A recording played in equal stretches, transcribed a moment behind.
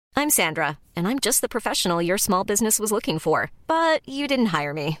I'm Sandra, and I'm just the professional your small business was looking for. But you didn't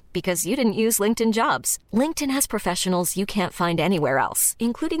hire me because you didn't use LinkedIn Jobs. LinkedIn has professionals you can't find anywhere else,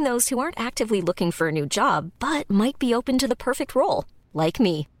 including those who aren't actively looking for a new job, but might be open to the perfect role, like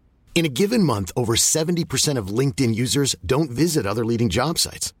me. In a given month, over 70% of LinkedIn users don't visit other leading job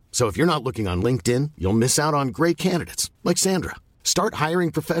sites. So if you're not looking on LinkedIn, you'll miss out on great candidates like Sandra. Start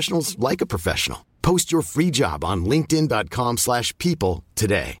hiring professionals like a professional. Post your free job on linkedin.com/people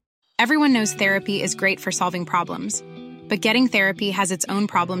today. Everyone knows therapy is great for solving problems, but getting therapy has its own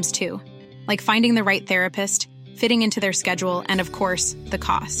problems too, like finding the right therapist, fitting into their schedule, and of course, the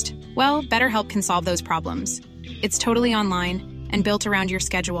cost. Well, BetterHelp can solve those problems. It's totally online and built around your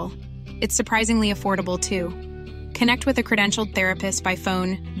schedule. It's surprisingly affordable too. Connect with a credentialed therapist by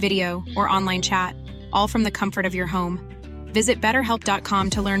phone, video, or online chat, all from the comfort of your home. Visit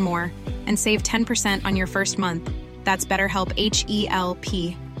BetterHelp.com to learn more and save 10% on your first month. That's BetterHelp,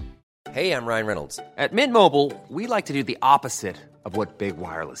 H-E-L-P. Hey, I'm Ryan Reynolds. At Mint Mobile, we like to do the opposite of what Big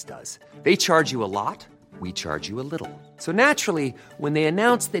Wireless does. They charge you a lot, we charge you a little. So naturally, when they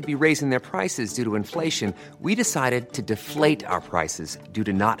announced they'd be raising their prices due to inflation, we decided to deflate our prices due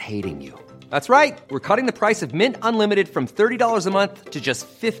to not hating you. That's right. We're cutting the price of Mint Unlimited from $30 a month to just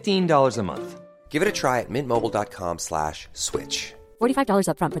 $15 a month. Give it a try at mintmobile.com/switch. $45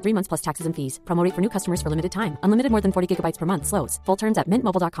 up front for 3 months plus taxes and fees. Promo rate for new customers for limited time. Unlimited more than 40 gigabytes per month. Slows full terms at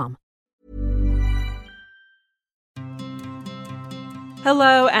mintmobile.com.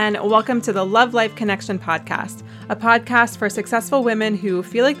 Hello, and welcome to the Love Life Connection podcast, a podcast for successful women who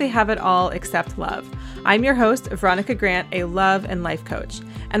feel like they have it all except love. I'm your host, Veronica Grant, a love and life coach.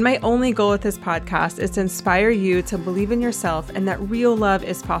 And my only goal with this podcast is to inspire you to believe in yourself and that real love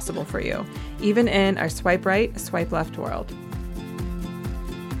is possible for you, even in our swipe right, swipe left world.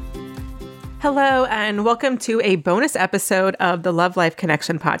 Hello, and welcome to a bonus episode of the Love Life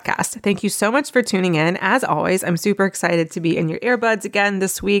Connection podcast. Thank you so much for tuning in. As always, I'm super excited to be in your earbuds again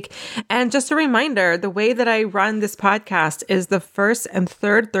this week. And just a reminder, the way that I run this podcast is the first and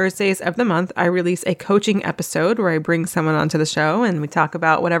third Thursdays of the month, I release a coaching episode where I bring someone onto the show and we talk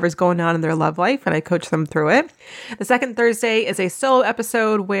about whatever's going on in their love life and I coach them through it. The second Thursday is a solo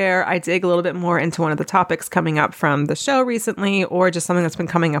episode where I dig a little bit more into one of the topics coming up from the show recently, or just something that's been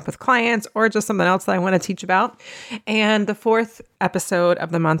coming up with clients, or just something else that I want to teach about. And the fourth episode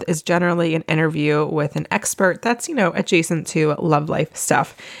of the month is generally an interview with an expert that's, adjacent to love life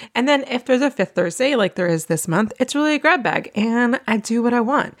stuff. And then if there's a fifth Thursday, like there is this month, it's really a grab bag and I do what I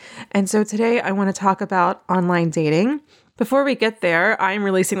want. And so today I want to talk about online dating. Before we get there, I'm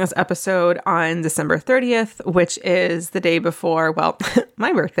releasing this episode on December 30th, which is the day before,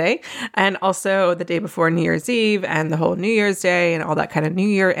 my birthday, and also the day before New Year's Eve and the whole New Year's Day and all that kind of New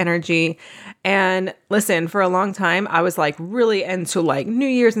Year energy. And listen, for a long time, I was really into New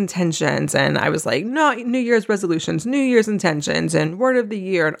Year's intentions. And I was no, New Year's resolutions, New Year's intentions, and word of the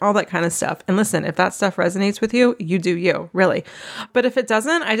year and all that kind of stuff. And listen, if that stuff resonates with you, you do you, really. But if it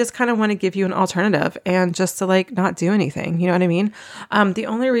doesn't, I just kind of want to give you an alternative and just to not do anything. You know what I mean? The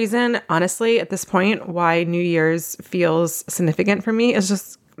only reason, honestly, at this point, why New Year's feels significant for me is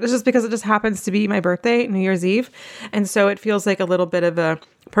just because it just happens to be my birthday, New Year's Eve. And so it feels like a little bit of a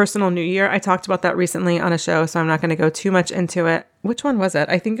personal New Year. I talked about that recently on a show, so I'm not going to go too much into it. Which one was it?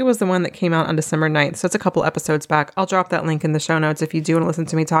 I think it was the one that came out on December 9th. So it's a couple episodes back. I'll drop that link in the show notes if you do want to listen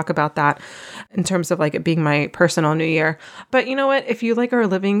to me talk about that in terms of it being my personal New Year. But you know what? If you are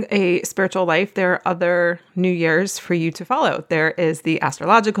living a spiritual life, there are other New Years for you to follow. There is the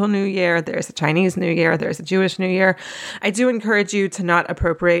astrological New Year. There's the Chinese New Year. There's the Jewish New Year. I do encourage you to not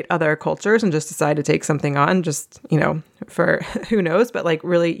appropriate other cultures and just decide to take something on just, for who knows, but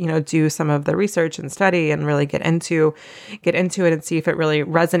really, do some of the research and study and really get into it and see if it really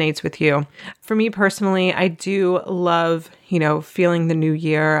resonates with you. For me personally, I do love, feeling the new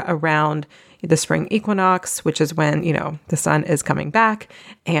year around the spring equinox, which is when, the sun is coming back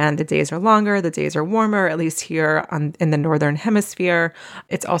and the days are longer, the days are warmer, at least here in the northern hemisphere.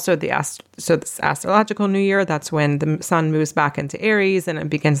 It's also this astrological new year. That's when the sun moves back into Aries and it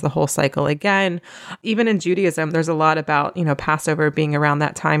begins the whole cycle again. Even in Judaism, there's a lot about, Passover being around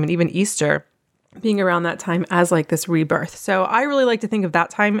that time, and even Easter being around that time as this rebirth. So I really like to think of that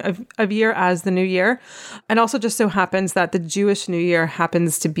time of year as the new year. And also just so happens that the Jewish New Year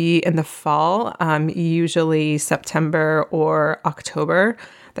happens to be in the fall, usually September or October.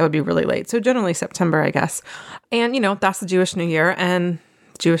 That would be really late. So generally September, I guess. And, that's the Jewish New Year. And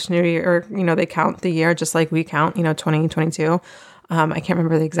Jewish New Year, they count the year just like we count, 2022. I can't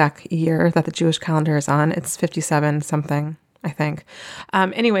remember the exact year that the Jewish calendar is on. It's 57 something, I think.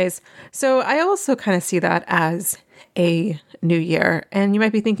 Anyways, so I also kind of see that as a new year. And you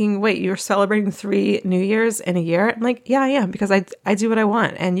might be thinking, wait, you're celebrating 3 New Years in a year? I'm like, yeah, I am, because I do what I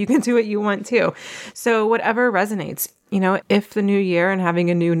want, and you can do what you want too. So whatever resonates, if the new year and having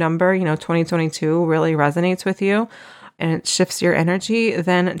a new number, 2022 really resonates with you and it shifts your energy,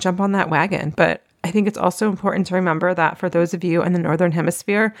 then jump on that wagon. But I think it's also important to remember that for those of you in the Northern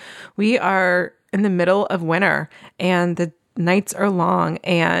Hemisphere, we are in the middle of winter and the nights are long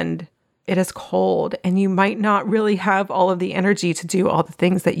and it is cold, and you might not really have all of the energy to do all the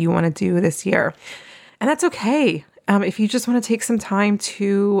things that you want to do this year. And that's okay. If you just want to take some time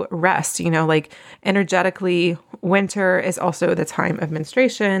to rest, like energetically, winter is also the time of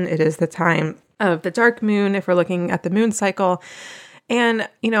menstruation. It is the time of the dark moon, if we're looking at the moon cycle. And,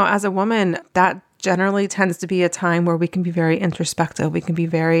 as a woman, that generally tends to be a time where we can be very introspective. We can be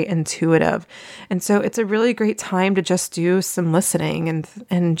very intuitive. And so it's a really great time to just do some listening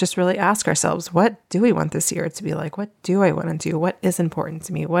and just really ask ourselves, what do we want this year to be like? What do I want to do? What is important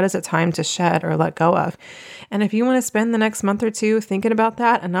to me? What is it time to shed or let go of? And if you want to spend the next month or two thinking about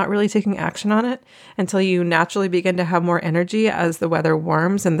that and not really taking action on it until you naturally begin to have more energy as the weather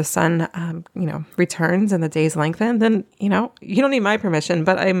warms and the sun, returns and the days lengthen, then, you don't need my permission,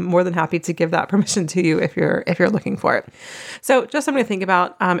 but I'm more than happy to give that permission to you if you're looking for it. So just something to think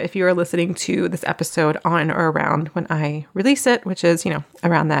about if you are listening to this episode on or around when I release it, which is,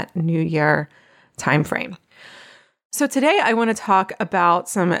 around that New Year timeframe. So today I want to talk about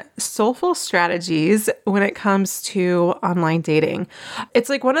some soulful strategies when it comes to online dating. It's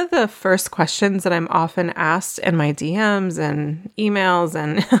like one of the first questions that I'm often asked in my DMs and emails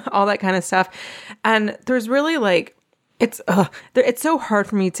and all that kind of stuff. And there's really it's so hard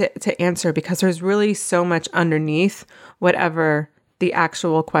for me to answer because there's really so much underneath whatever the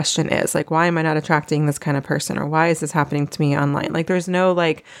actual question is. Like, why am I not attracting this kind of person? Or why is this happening to me online? Like, there's no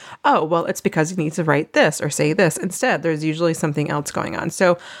oh, well, it's because you need to write this or say this. Instead, there's usually something else going on.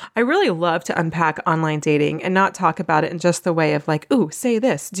 So I really love to unpack online dating and not talk about it in just the way of ooh, say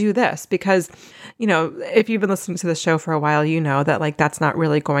this, do this. Because, if you've been listening to the show for a while, you know that that's not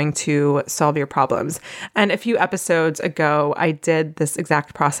really going to solve your problems. And a few episodes ago, I did this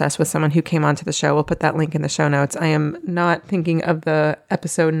exact process with someone who came onto the show. We'll put that link in the show notes. I am not thinking of the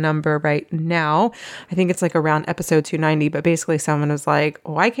episode number right now. I think it's around episode 290, but basically someone was like,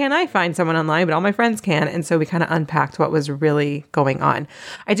 why can't I find someone online, but all my friends can? And so we kind of unpacked what was really going on.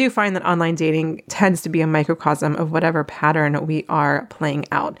 I do find that online dating tends to be a microcosm of whatever pattern we are playing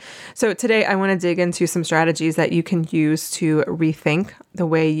out. So today I want to dig into some strategies that you can use to rethink the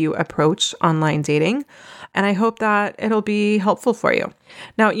way you approach online dating. And I hope that it'll be helpful for you.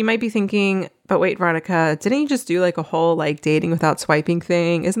 Now, you might be thinking, but wait, Veronica, didn't you just do a whole dating without swiping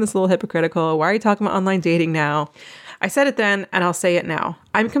thing? Isn't this a little hypocritical? Why are you talking about online dating now? I said it then, and I'll say it now.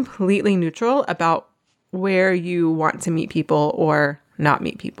 I'm completely neutral about where you want to meet people or not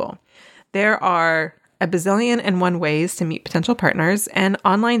meet people. There are a bazillion and one ways to meet potential partners, and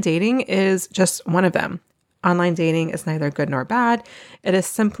online dating is just one of them. Online dating is neither good nor bad. It is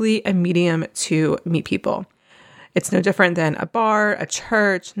simply a medium to meet people. It's no different than a bar, a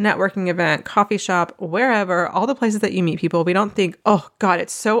church, networking event, coffee shop, wherever, all the places that you meet people. We don't think, oh God,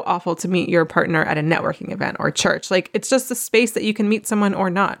 it's so awful to meet your partner at a networking event or church. It's just a space that you can meet someone or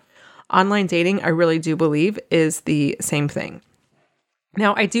not. Online dating, I really do believe, is the same thing.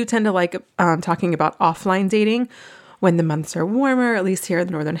 Now, I do tend to like talking about offline dating when the months are warmer, at least here in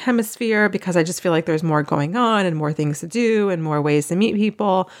the Northern Hemisphere, because I just feel like there's more going on and more things to do and more ways to meet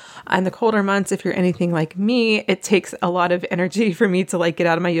people. In the colder months, if you're anything like me, it takes a lot of energy for me to get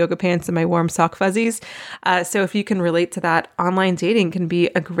out of my yoga pants and my warm sock fuzzies. So if you can relate to that, online dating can be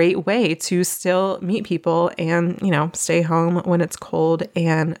a great way to still meet people and, stay home when it's cold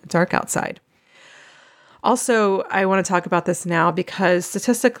and dark outside. Also, I want to talk about this now because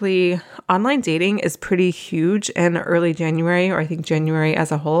statistically, online dating is pretty huge in early January, or I think January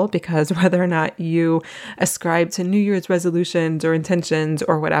as a whole, because whether or not you ascribe to New Year's resolutions or intentions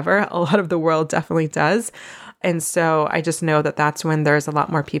or whatever, a lot of the world definitely does. And so I just know that that's when there's a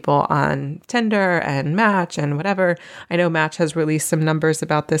lot more people on Tinder and Match and whatever. I know Match has released some numbers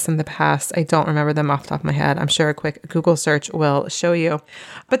about this in the past. I don't remember them off the top of my head. I'm sure a quick Google search will show you.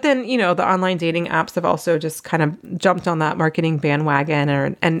 But then, the online dating apps have also just kind of jumped on that marketing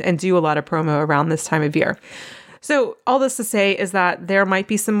bandwagon and do a lot of promo around this time of year. So all this to say is that there might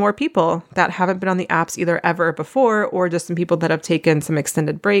be some more people that haven't been on the apps either ever before, or just some people that have taken some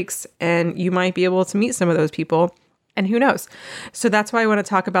extended breaks, and you might be able to meet some of those people, and who knows? So that's why I want to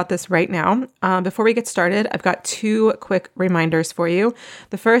talk about this right now. Before we get started, I've got 2 quick reminders for you.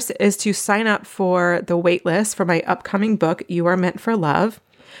 The first is to sign up for the wait list for my upcoming book, You Are Meant for Love.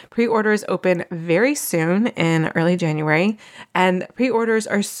 Pre-orders open very soon in early January, and pre-orders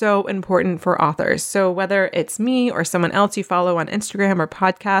are so important for authors. So whether it's me or someone else you follow on Instagram or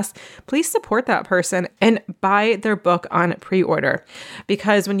podcast, please support that person and buy their book on pre-order.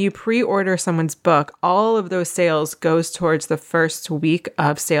 Because when you pre-order someone's book, all of those sales goes towards the first week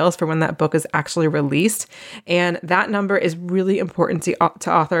of sales for when that book is actually released. And that number is really important to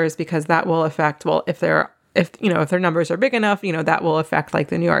authors because that will affect, well, if their numbers are big enough, that will affect like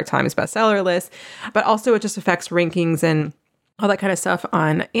the New York Times bestseller list, but also it just affects rankings and all that kind of stuff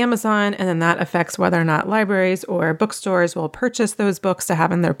on Amazon. And then that affects whether or not libraries or bookstores will purchase those books to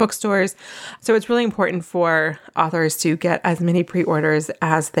have in their bookstores. So it's really important for authors to get as many pre-orders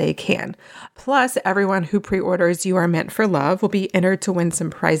as they can. Plus, everyone who pre-orders You Are Meant for Love will be entered to win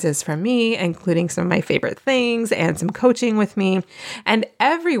some prizes from me, including some of my favorite things and some coaching with me. And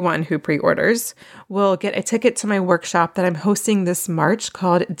everyone who pre-orders will get a ticket to my workshop that I'm hosting this March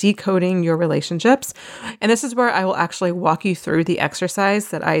called Decoding Your Relationships. And this is where I will actually walk you through the exercise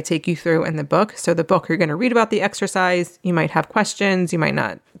that I take you through in the book. So the book, you're going to read about the exercise. You might have questions. You might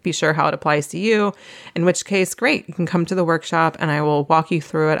not be sure how it applies to you, in which case, great. You can come to the workshop and I will walk you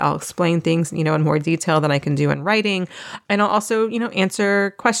through it. I'll explain things, in more detail than I can do in writing. And I'll also,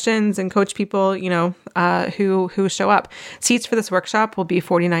 answer questions and coach people, who show up. Seats for this workshop will be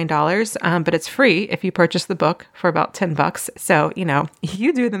 $49, but it's free if you purchase the book for about $10. So, you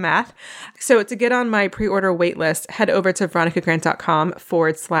do the math. So to get on my pre-order wait list, head over to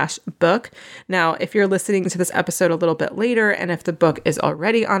veronicagrant.com/book. Now, if you're listening to this episode a little bit later, and if the book is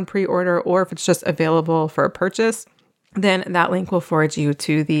already on pre-order, or if it's just available for purchase, then that link will forward you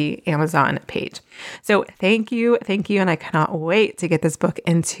to the Amazon page. So thank you, and I cannot wait to get this book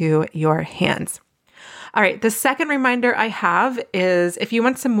into your hands. All right, the second reminder I have is if you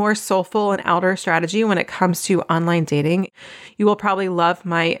want some more soulful and outer strategy when it comes to online dating, you will probably love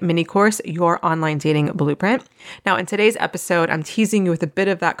my mini course, Your Online Dating Blueprint. Now, in today's episode, I'm teasing you with a bit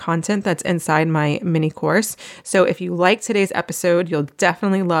of that content that's inside my mini course. So if you like today's episode, you'll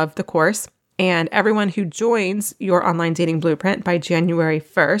definitely love the course. And everyone who joins Your Online Dating Blueprint by January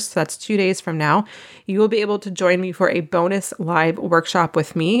 1st, so that's 2 days from now, you will be able to join me for a bonus live workshop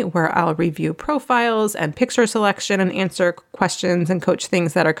with me where I'll review profiles and picture selection and answer questions and coach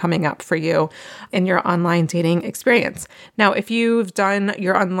things that are coming up for you in your online dating experience. Now, if you've done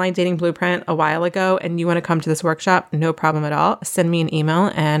Your Online Dating Blueprint a while ago and you want to come to this workshop, no problem at all. Send me an email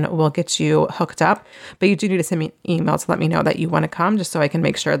and we'll get you hooked up. But you do need to send me an email to let me know that you want to come, just so I can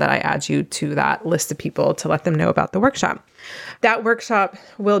make sure that I add you to that list of people to let them know about the workshop. That workshop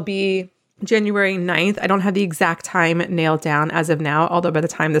will be January 9th. I don't have the exact time nailed down as of now, although by the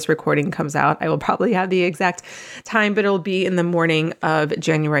time this recording comes out, I will probably have the exact time, but it'll be in the morning of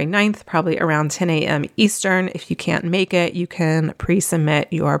January 9th, probably around 10 a.m. Eastern. If you can't make it, you can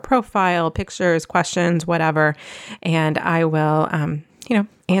pre-submit your profile, pictures, questions, whatever, and I will,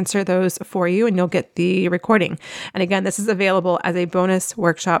 answer those for you and you'll get the recording. And again, this is available as a bonus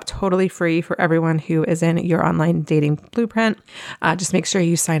workshop, totally free for everyone who is in Your Online Dating Blueprint. Just make sure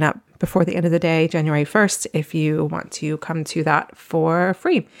you sign up before the end of the day, January 1st, if you want to come to that for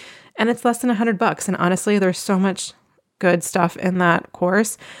free. And it's less than $100. And honestly, there's so much good stuff in that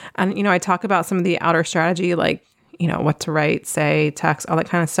course. And, I talk about some of the outer strategy, like, what to write, say, text, all that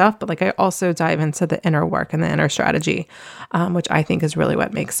kind of stuff. But I also dive into the inner work and the inner strategy, which I think is really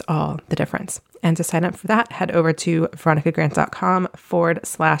what makes all the difference. And to sign up for that, head over to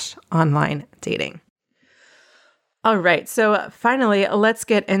veronicagrant.com/online dating. All right. So finally, let's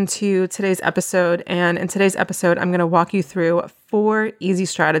get into today's episode. And in today's episode, I'm going to walk you through 4 easy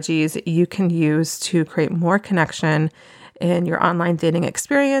strategies you can use to create more connection in your online dating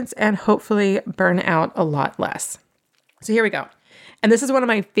experience and hopefully burn out a lot less. So here we go. And this is one of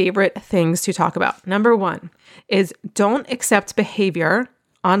my favorite things to talk about. Number 1 is don't accept behavior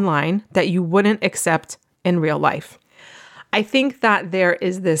online that you wouldn't accept in real life. I think that there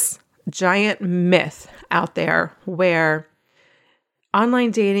is this giant myth out there where online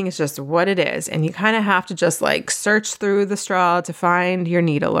dating is just what it is. And you kind of have to just search through the straw to find your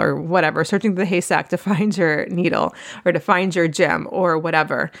needle or whatever, searching through the haystack to find your needle or to find your gem or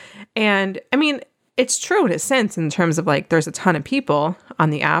whatever. And I mean, it's true in a sense in terms of there's a ton of people on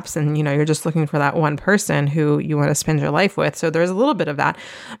the apps and, you're just looking for that one person who you want to spend your life with. So there's a little bit of that.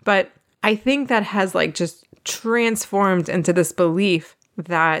 But I think that has just transformed into this belief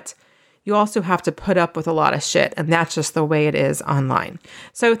that you also have to put up with a lot of shit, and that's just the way it is online.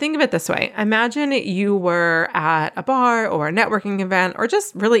 So think of it this way. Imagine you were at a bar or a networking event or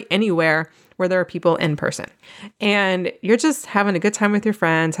just really anywhere where there are people in person and you're just having a good time with your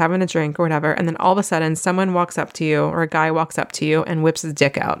friends, having a drink or whatever. And then all of a sudden someone walks up to you or a guy walks up to you and whips his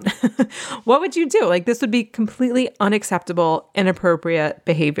dick out. What would you do? Like, this would be completely unacceptable, inappropriate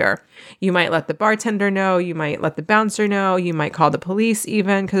behavior. You might let the bartender know, you might let the bouncer know, you might call the police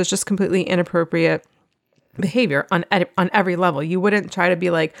even, because it's just completely inappropriate behavior on every level. You wouldn't try to be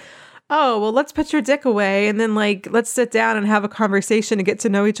like, oh, well, let's put your dick away and then like, let's sit down and have a conversation and get to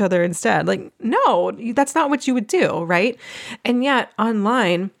know each other instead. Like, no, that's not what you would do, right? And yet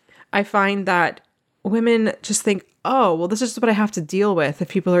online, I find that women just think, oh, well, this is what I have to deal with if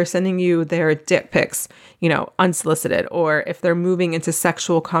people are sending you their dick pics, unsolicited, or if they're moving into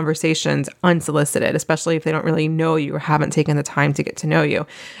sexual conversations unsolicited, especially if they don't really know you or haven't taken the time to get to know you.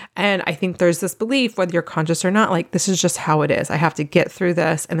 And I think there's this belief, whether you're conscious or not, like, this is just how it is. I have to get through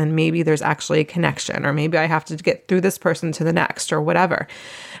this, and then maybe there's actually a connection, or maybe I have to get through this person to the next, or whatever.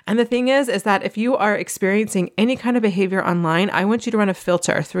 And the thing is that if you are experiencing any kind of behavior online, I want you to run a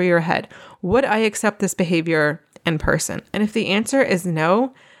filter through your head. Would I accept this behavior in person? And if the answer is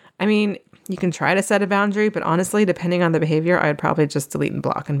no, I mean, you can try to set a boundary, but honestly, depending on the behavior, I'd probably just delete and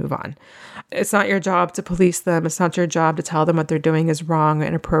block and move on. It's not your job to police them. It's not your job to tell them what they're doing is wrong or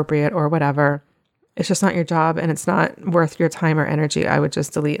inappropriate or whatever. It's just not your job, and it's not worth your time or energy. I would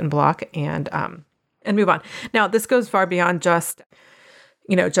just delete and block and move on. Now, this goes far beyond just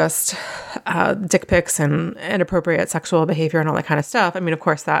dick pics and inappropriate sexual behavior and all that kind of stuff. I mean, of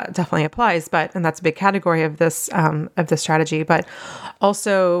course, that definitely applies, and that's a big category of this strategy. But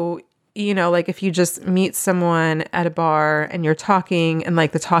also, like if you just meet someone at a bar and you're talking and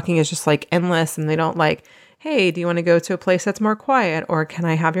like the talking is just like endless and they don't like, hey, do you want to go to a place that's more quiet? Or can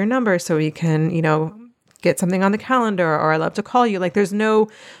I have your number so we can, get something on the calendar? Or I'd love to call you. Like, there's no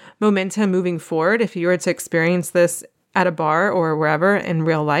momentum moving forward. If you were to experience this at a bar or wherever in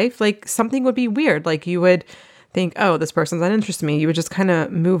real life, like, something would be weird. Like, you would think, oh, this person's not interested in me. You would just kind of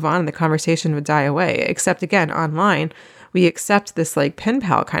move on and the conversation would die away. Except again, online, we accept this like pen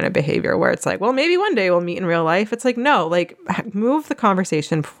pal kind of behavior where it's like, well, maybe one day we'll meet in real life. It's like, no, like, move the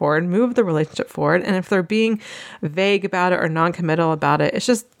conversation forward, move the relationship forward. And if they're being vague about it or non-committal about it, it's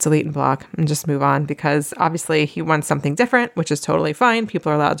just delete and block and just move on, because obviously he wants something different, which is totally fine.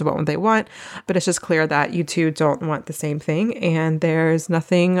 People are allowed to want what they want, but it's just clear that you two don't want the same thing, and there's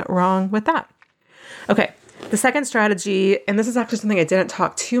nothing wrong with that. Okay. The second strategy, and this is actually something I didn't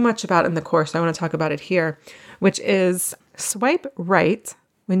talk too much about in the course, so I want to talk about it here, which is swipe right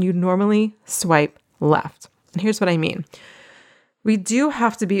when you normally swipe left. And here's what I mean. We do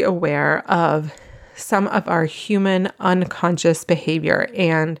have to be aware of some of our human unconscious behavior.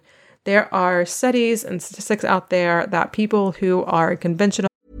 And there are studies and statistics out there that people who are conventional.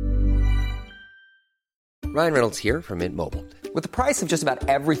 Ryan Reynolds here from Mint Mobile. With the price of just about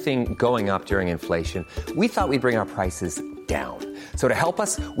everything going up during inflation, we thought we'd bring our prices down. So to help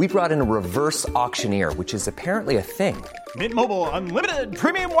us, we brought in a reverse auctioneer, which is apparently a thing. Mint Mobile Unlimited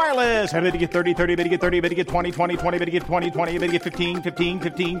Premium Wireless. How to get 30, 30, bit to get 30, bit to get 20, 20, 20, bit to get 20, 20, bit to get 15, 15,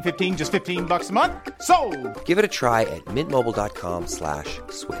 15, 15, just $15 a month? Sold! Give it a try at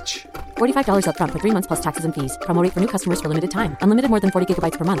mintmobile.com/switch. $45 up front for 3 months plus taxes and fees. Promo rate for new customers for limited time. Unlimited more than 40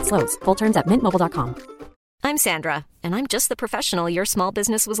 gigabytes per month. Slows full terms at mintmobile.com. I'm Sandra, and I'm just the professional your small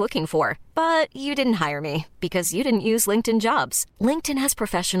business was looking for. But you didn't hire me because you didn't use LinkedIn Jobs. LinkedIn has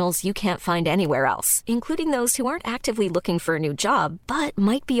professionals you can't find anywhere else, including those who aren't actively looking for a new job, but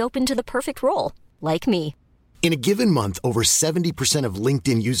might be open to the perfect role, like me. In a given month, over 70% of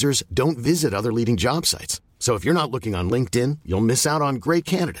LinkedIn users don't visit other leading job sites. So if you're not looking on LinkedIn, you'll miss out on great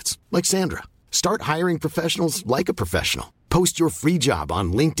candidates like Sandra. Start hiring professionals like a professional. Post your free job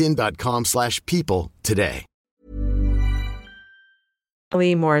on linkedin.com/people today.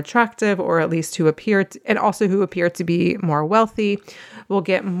 More attractive, or at least who appear to, and also who appear to be more wealthy, will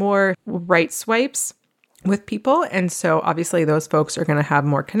get more right swipes with people. And so obviously those folks are going to have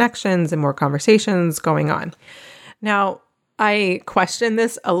more connections and more conversations going on. Now, I question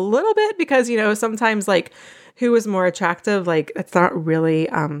this a little bit because, sometimes like who is more attractive, like it's not really,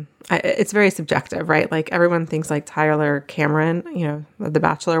 it's very subjective, right? Like everyone thinks like Tyler Cameron, the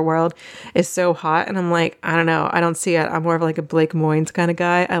Bachelor world is so hot. And I'm like, I don't know. I don't see it. I'm more of like a Blake Moynes kind of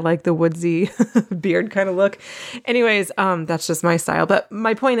guy. I like the woodsy beard kind of look. Anyways, that's just my style. But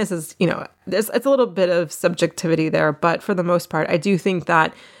my point is, it's a little bit of subjectivity there. But for the most part, I do think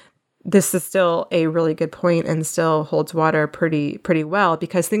that this is still a really good point and still holds water pretty well,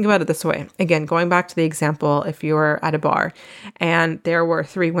 because think about it this way. Again, going back to the example, if you were at a bar and there were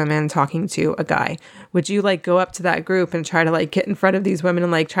 3 women talking to a guy, would you like go up to that group and try to like get in front of these women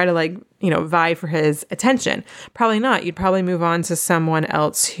and like try to like, vie for his attention? Probably not. You'd probably move on to someone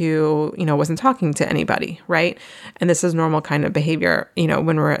else who, wasn't talking to anybody, right? And this is normal kind of behavior,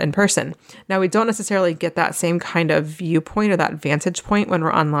 when we're in person. Now, we don't necessarily get that same kind of viewpoint or that vantage point when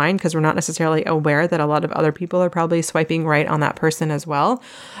we're online, because we're not necessarily aware that a lot of other people are probably swiping right on that person as well.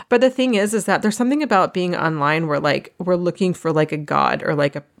 But the thing is that there's something about being online where like we're looking for like a god or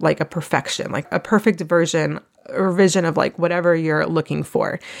like a perfection, like a perfect version or vision of like whatever you're looking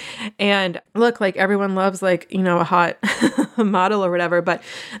for. And look, like everyone loves like, a hot model or whatever, but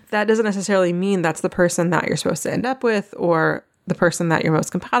that doesn't necessarily mean that's the person that you're supposed to end up with, or the person that you're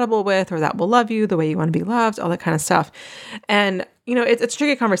most compatible with, or that will love you the way you want to be loved, all that kind of stuff. And, it's a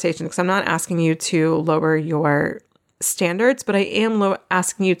tricky conversation, because I'm not asking you to lower your standards, but I am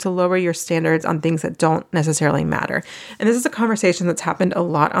asking you to lower your standards on things that don't necessarily matter. And this is a conversation that's happened a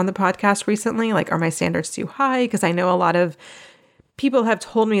lot on the podcast recently. Like, are my standards too high? Because I know a lot of people have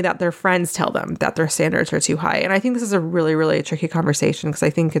told me that their friends tell them that their standards are too high. And I think this is a really, really tricky conversation, because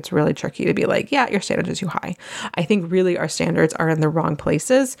I think it's really tricky to be like, yeah, your standards are too high. I think really our standards are in the wrong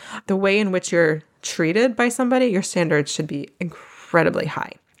places. The way in which you're treated by somebody, your standards should be incredibly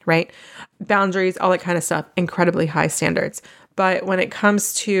high, right? Boundaries, all that kind of stuff, incredibly high standards. But when it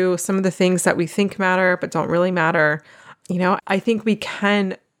comes to some of the things that we think matter but don't really matter, I think we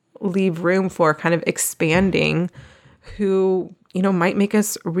can leave room for kind of expanding who, might make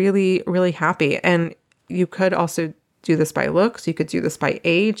us really, really happy. And you could also do this by looks. You could do this by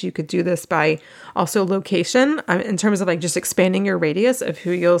age. You could do this by also location, in terms of like just expanding your radius of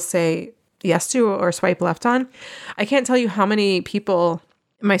who you'll say yes to or swipe left on. I can't tell you how many people,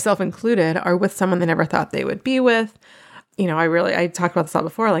 myself included, are with someone they never thought they would be with. I talked about this a lot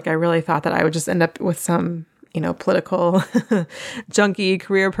before. Like, I really thought that I would just end up with some, political junkie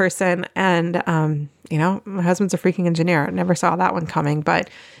career person. And, my husband's a freaking engineer. I never saw that one coming, but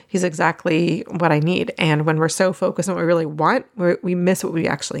he's exactly what I need. And when we're so focused on what we really want, we miss what we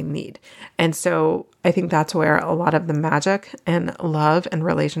actually need. And so I think that's where a lot of the magic and love and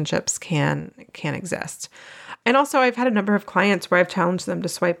relationships can exist. And also, I've had a number of clients where I've challenged them to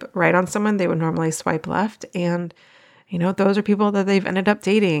swipe right on someone they would normally swipe left. And, those are people that they've ended up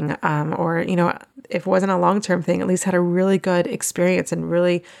dating, or, if it wasn't a long-term thing, at least had a really good experience and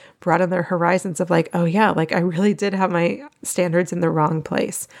really broadened their horizons of like, oh yeah, like I really did have my standards in the wrong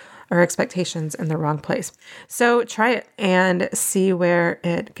place, or expectations in the wrong place. So try it and see where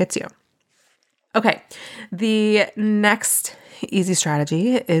it gets you. Okay. The next easy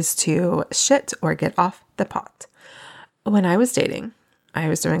strategy is to shit or get off the pot. When I was dating, I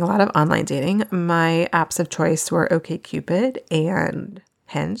was doing a lot of online dating. My apps of choice were OkCupid and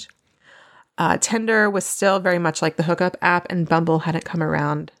Hinge. Tinder was still very much like the hookup app, and Bumble hadn't come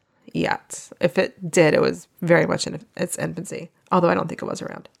around yet. If it did, it was very much in its infancy, although I don't think it was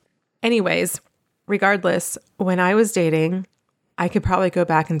around. Anyways, regardless, when I was dating, I could probably go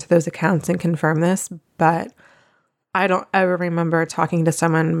back into those accounts and confirm this, but I don't ever remember talking to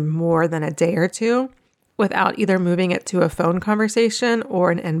someone more than a day or two without either moving it to a phone conversation or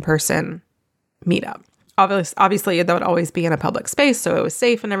an in-person meetup. Obviously, that would always be in a public space, so it was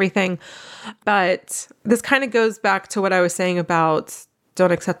safe and everything. But this kind of goes back to what I was saying about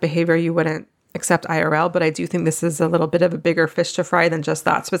don't accept behavior you wouldn't accept IRL. But I do think this is a little bit of a bigger fish to fry than just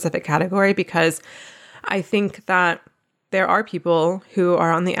that specific category, because I think that there are people who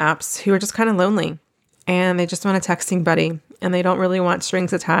are on the apps who are just kind of lonely, and they just want a texting buddy, and they don't really want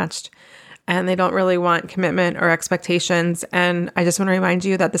strings attached, and they don't really want commitment or expectations. And I just want to remind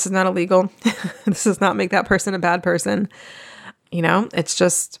you that this is not illegal. This does not make that person a bad person. It's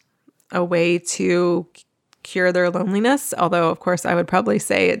just a way to cure their loneliness. Although, of course, I would probably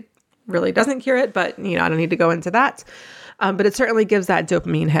say it really doesn't cure it, but, I don't need to go into that. But it certainly gives that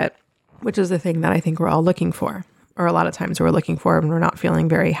dopamine hit, which is the thing that I think we're all looking for, or a lot of times we're looking for when we're not feeling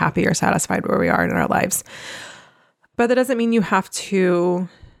very happy or satisfied where we are in our lives. But that doesn't mean you have to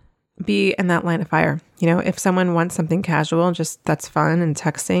be in that line of fire. If someone wants something casual, just that's fun and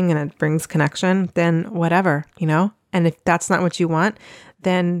texting and it brings connection, then whatever, and if that's not what you want,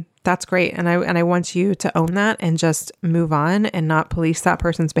 then that's great. And I want you to own that and just move on and not police that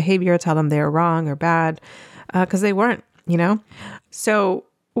person's behavior, tell them they're wrong or bad, because they weren't, So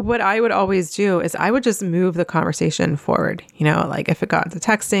what I would always do is I would just move the conversation forward. Like if it got into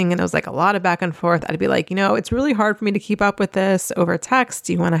texting and it was like a lot of back and forth, I'd be like, it's really hard for me to keep up with this over text.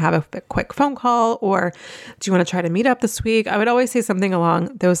 Do you want to have a quick phone call, or do you want to try to meet up this week? I would always say something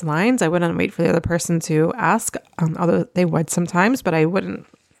along those lines. I wouldn't wait for the other person to ask, although they would sometimes, but I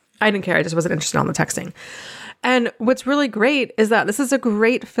didn't care. I just wasn't interested on the texting. And what's really great is that this is a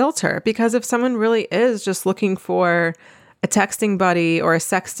great filter, because if someone really is just looking for a texting buddy or a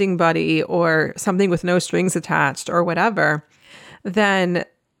sexting buddy or something with no strings attached or whatever, then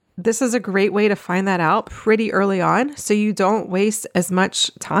this is a great way to find that out pretty early on so you don't waste as much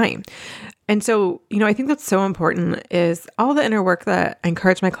time. And so, I think that's so important is all the inner work that I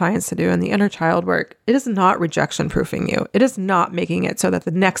encourage my clients to do and the inner child work. It is not rejection proofing you. It is not making it so that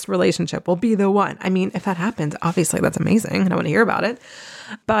the next relationship will be the one. I mean, if that happens, obviously that's amazing and I want to hear about it.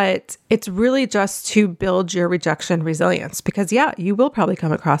 But it's really just to build your rejection resilience, because you will probably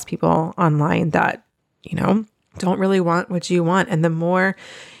come across people online that, don't really want what you want. And the more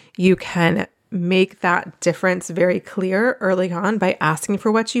you can make that difference very clear early on by asking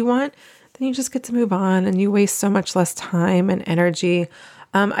for what you want, then you just get to move on and you waste so much less time and energy.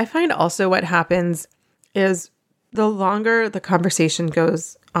 I find also what happens is the longer the conversation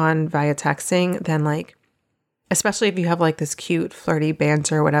goes on via texting, then especially if you have this cute, flirty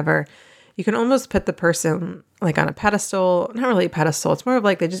banter or whatever, you can almost put the person on a pedestal. Not really a pedestal. It's more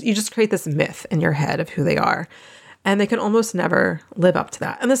of you just create this myth in your head of who they are, and they can almost never live up to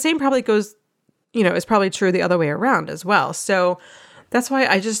that. And the same probably goes, is probably true the other way around as well. So that's why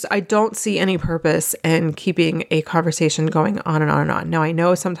I don't see any purpose in keeping a conversation going on and on and on. Now, I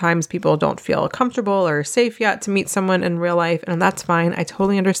know sometimes people don't feel comfortable or safe yet to meet someone in real life, and that's fine. I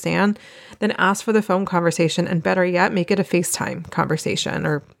totally understand. Then ask for the phone conversation, and better yet, make it a FaceTime conversation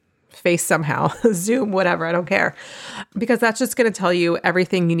or Face somehow, Zoom, whatever, I don't care. Because that's just going to tell you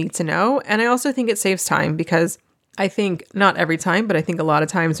everything you need to know. And I also think it saves time, because I think not every time, but I think a lot of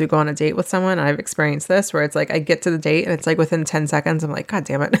times we go on a date with someone, and I've experienced this where it's I get to the date and it's within 10 seconds, I'm like, God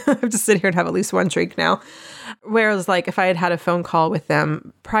damn it. I have to sit here and have at least one drink now. Whereas if I had had a phone call with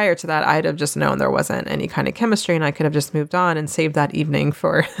them prior to that, I'd have just known there wasn't any kind of chemistry and I could have just moved on and saved that evening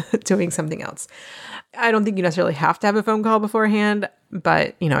for doing something else. I don't think you necessarily have to have a phone call beforehand,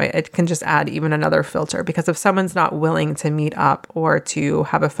 but it can just add even another filter, because if someone's not willing to meet up or to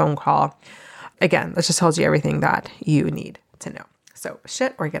have a phone call, again, that just tells you everything that you need to know. So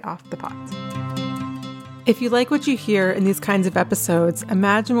shit or get off the pot. If you like what you hear in these kinds of episodes,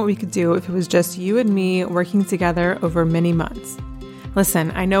 imagine what we could do if it was just you and me working together over many months.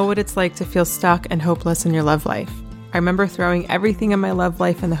 Listen, I know what it's like to feel stuck and hopeless in your love life. I remember throwing everything in my love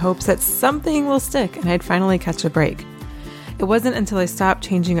life in the hopes that something will stick and I'd finally catch a break. It wasn't until I stopped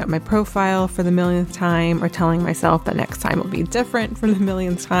changing up my profile for the millionth time or telling myself that next time will be different for the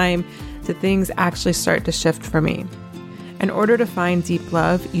millionth time did things actually start to shift for me. In order to find deep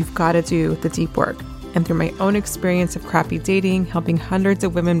love, you've got to do the deep work. And through my own experience of crappy dating, helping hundreds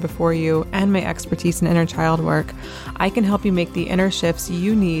of women before you, and my expertise in inner child work, I can help you make the inner shifts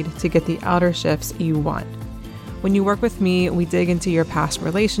you need to get the outer shifts you want. When you work with me, we dig into your past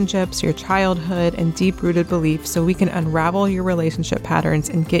relationships, your childhood, and deep-rooted beliefs so we can unravel your relationship patterns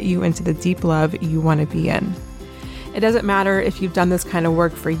and get you into the deep love you want to be in. It doesn't matter if you've done this kind of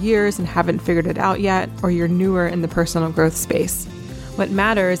work for years and haven't figured it out yet, or you're newer in the personal growth space. What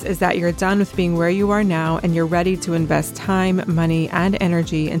matters is that you're done with being where you are now and you're ready to invest time, money, and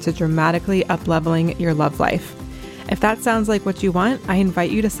energy into dramatically up-leveling your love life. If that sounds like what you want, I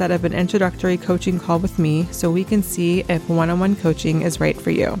invite you to set up an introductory coaching call with me so we can see if one-on-one coaching is right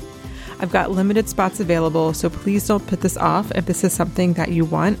for you. I've got limited spots available, so please don't put this off if this is something that you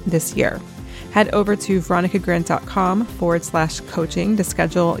want this year. Head over to veronicagrant.com/coaching to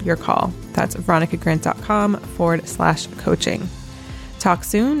schedule your call. That's veronicagrant.com/coaching. Talk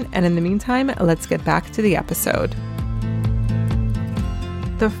soon, and in the meantime, let's get back to the episode.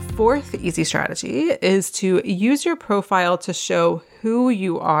 The fourth easy strategy is to use your profile to show who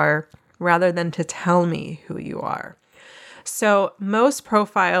you are rather than to tell me who you are. So most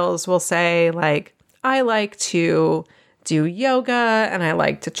profiles will say I like to do yoga and I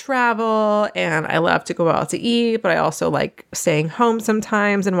like to travel and I love to go out to eat, but I also like staying home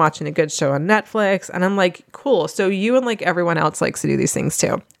sometimes and watching a good show on Netflix. And I'm like, cool. So you and everyone else likes to do these things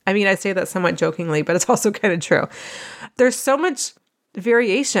too. I mean, I say that somewhat jokingly, but it's also kind of true. There's so much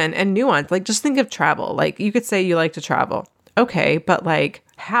variation and nuance. Just think of travel. You could say you like to travel. Okay, but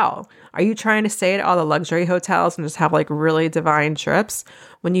how? Are you trying to stay at all the luxury hotels and just have really divine trips?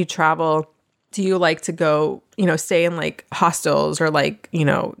 When you travel, do you like to go, stay in hostels or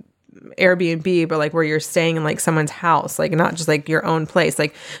Airbnb, but like where you're staying in like someone's house, like not just like your own place.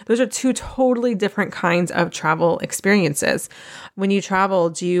 Like those are two totally different kinds of travel experiences. When you travel,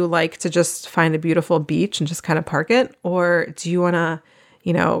 do you like to just find a beautiful beach and just kind of park it? Or do you want to,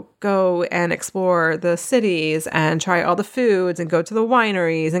 go and explore the cities and try all the foods and go to the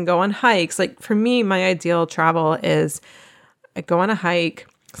wineries and go on hikes? Like for me, my ideal travel is I go on a hike,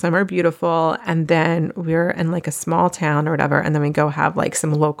 somewhere beautiful, and then we're in like a small town or whatever, and then we go have like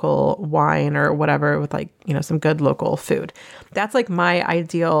some local wine or whatever with like, some good local food. That's like my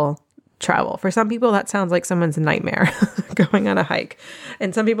ideal travel. For some people, that sounds like someone's nightmare, going on a hike.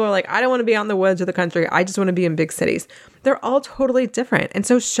 And some people are like, I don't want to be out in the woods or the country. I just want to be in big cities. They're all totally different. And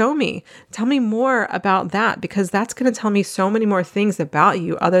so tell me more about that, because that's going to tell me so many more things about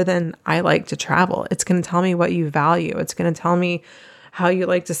you other than I like to travel. It's going to tell me what you value. It's going to tell me how you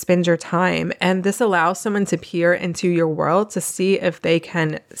like to spend your time. And this allows someone to peer into your world to see if they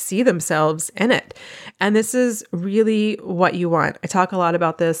can see themselves in it. And this is really what you want. I talk a lot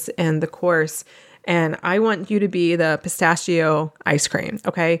about this in the course, and I want you to be the pistachio ice cream,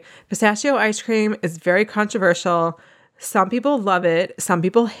 okay? Pistachio ice cream is very controversial. Some people love it. Some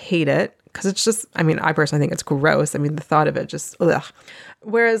people hate it because it's just, I personally think it's gross. The thought of it just, ugh.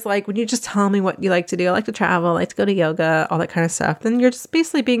 Whereas like when you just tell me what you like to do, I like to travel, I like to go to yoga, all that kind of stuff, then you're just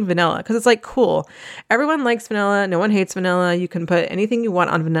basically being vanilla, because it's like, cool. Everyone likes vanilla. No one hates vanilla. You can put anything you want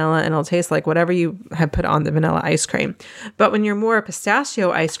on vanilla and it'll taste like whatever you have put on the vanilla ice cream. But when you're more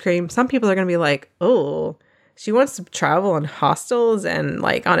pistachio ice cream, some people are going to be like, oh, she wants to travel in hostels and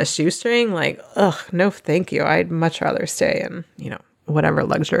like on a shoestring. Like, ugh, no, thank you. I'd much rather stay in, whatever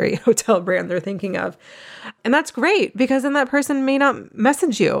luxury hotel brand they're thinking of. And that's great, because then that person may not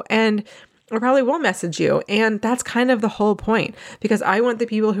message you or probably won't message you. And that's kind of the whole point, because I want the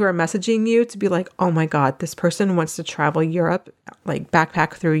people who are messaging you to be like, oh my God, this person wants to travel Europe, like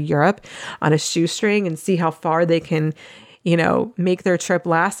backpack through Europe on a shoestring and see how far they can, make their trip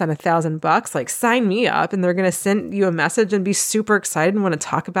last on $1,000. Like, sign me up. And they're going to send you a message and be super excited and want to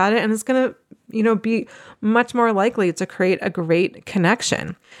talk about it. And it's going to, be much more likely to create a great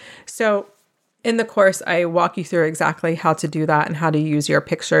connection. So in the course, I walk you through exactly how to do that and how to use your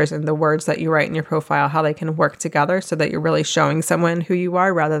pictures and the words that you write in your profile, how they can work together so that you're really showing someone who you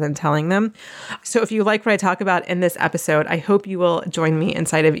are rather than telling them. So if you like what I talk about in this episode, I hope you will join me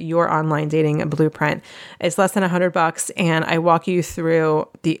inside of your online dating blueprint. It's less than $100, and I walk you through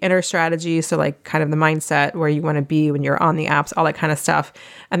the inner strategy. So like kind of the mindset, where you want to be when you're on the apps, all that kind of stuff.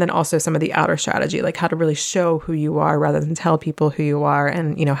 And then also some of the outer strategy, like how to really show who you are rather than tell people who you are,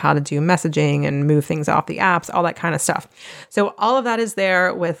 and, how to do messaging and move things off the apps, all that kind of stuff. So all of that is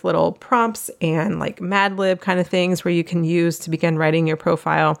there with little prompts and like Mad Lib kind of things where you can use to begin writing your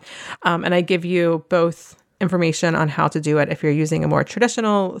profile. And I give you both information on how to do it if you're using a more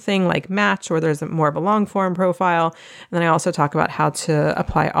traditional thing like Match, or there's more of a long form profile. And then I also talk about how to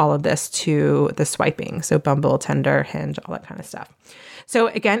apply all of this to the swiping. So Bumble, Tinder, Hinge, all that kind of stuff. So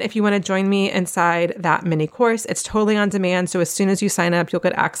again, if you want to join me inside that mini course, it's totally on demand. So as soon as you sign up, you'll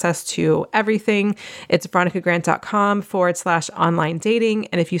get access to everything. It's veronicagrant.com/online dating.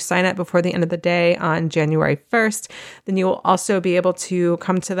 And if you sign up before the end of the day on January 1st, then you will also be able to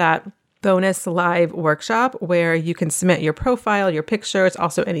come to that bonus live workshop where you can submit your profile, your pictures,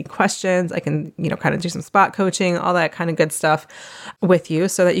 also any questions. I can, kind of do some spot coaching, all that kind of good stuff with you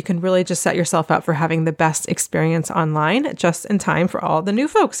so that you can really just set yourself up for having the best experience online just in time for all the new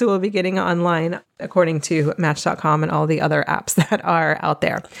folks who will be getting online according to Match.com and all the other apps that are out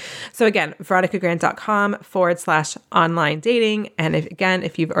there. So again, veronicagrant.com/online dating. And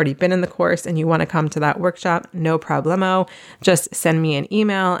if you've already been in the course and you want to come to that workshop, no problemo. Just send me an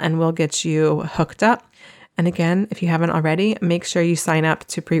email and we'll get you hooked up. And again, if you haven't already, make sure you sign up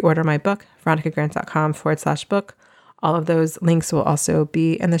to pre-order my book, veronicagrant.com/book. All of those links will also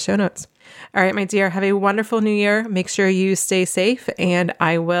be in the show notes. All right, my dear, have a wonderful new year. Make sure you stay safe, and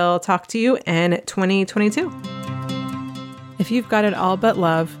I will talk to you in 2022. If you've got it all but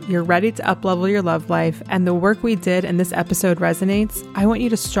love, you're ready to up-level your love life, and the work we did in this episode resonates, I want you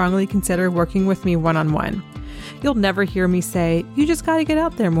to strongly consider working with me one-on-one. You'll never hear me say, you just got to get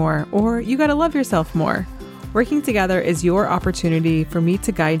out there more, or you got to love yourself more. Working together is your opportunity for me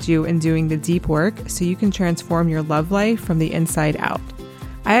to guide you in doing the deep work so you can transform your love life from the inside out.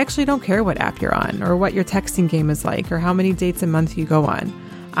 I actually don't care what app you're on, or what your texting game is like, or how many dates a month you go on.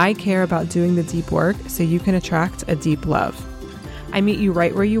 I care about doing the deep work so you can attract a deep love. I meet you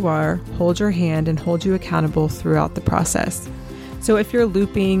right where you are, hold your hand, and hold you accountable throughout the process. So if you're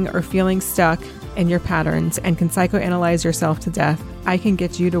looping or feeling stuck in your patterns and can psychoanalyze yourself to death, I can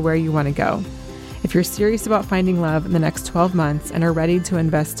get you to where you want to go. If If you're serious about finding love in the next 12 months and are ready to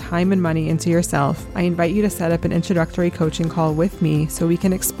invest time and money into yourself, I invite you to set up an introductory coaching call with me so we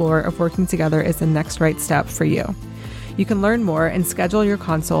can explore if working together is the next right step for you. You can learn more and schedule your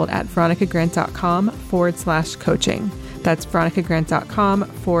consult at veronicagrant.com/coaching. That's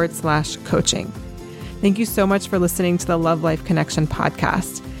veronicagrant.com/coaching. Thank you so much for listening to the Love Life Connection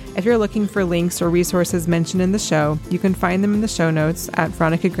podcast. If you're looking for links or resources mentioned in the show, you can find them in the show notes at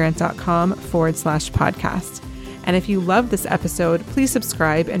veronicagrant.com/podcast. And if you love this episode, please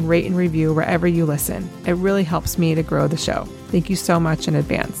subscribe and rate and review wherever you listen. It really helps me to grow the show. Thank you so much in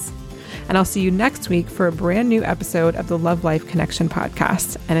advance. And I'll see you next week for a brand new episode of the Love Life Connection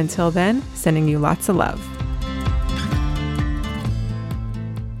podcast. And until then, sending you lots of love.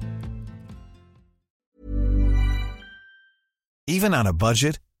 Even on a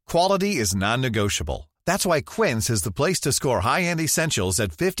budget, quality is non-negotiable. That's why Quince is the place to score high-end essentials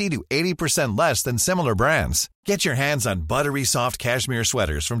at 50 to 80% less than similar brands. Get your hands on buttery soft cashmere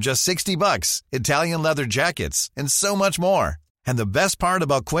sweaters from just $60, Italian leather jackets, and so much more. And the best part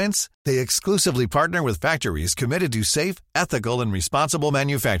about Quince, they exclusively partner with factories committed to safe, ethical, and responsible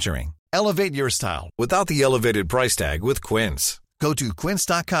manufacturing. Elevate your style without the elevated price tag with Quince. Go to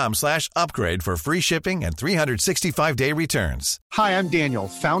quince.com/upgrade for free shipping and 365-day returns. Hi, I'm Daniel,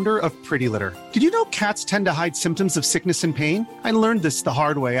 founder of Pretty Litter. Did you know cats tend to hide symptoms of sickness and pain? I learned this the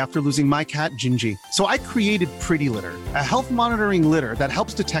hard way after losing my cat, Gingy. So I created Pretty Litter, a health monitoring litter that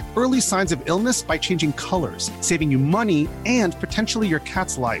helps detect early signs of illness by changing colors, saving you money and potentially your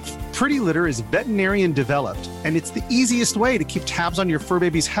cat's life. Pretty Litter is veterinarian developed, and it's the easiest way to keep tabs on your fur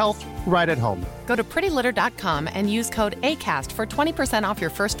baby's health right at home. Go to prettylitter.com and use code ACAST for 20% off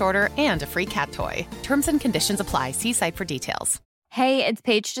your first order and a free cat toy. Terms and conditions apply. See site for details. Hey, it's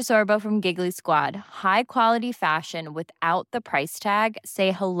Paige DeSorbo from Giggly Squad. High quality fashion without the price tag.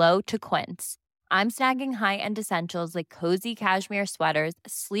 Say hello to Quince. I'm snagging high-end essentials like cozy cashmere sweaters,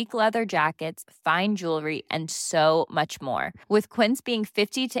 sleek leather jackets, fine jewelry, and so much more. With Quince being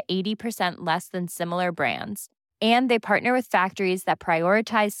 50 to 80% less than similar brands. And they partner with factories that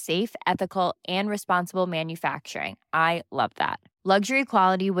prioritize safe, ethical, and responsible manufacturing. I love that. Luxury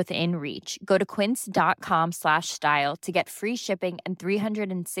quality within reach. Go to quince.com/style to get free shipping and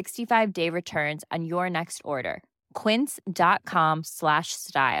 365-day returns on your next order.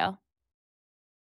 Quince.com/style.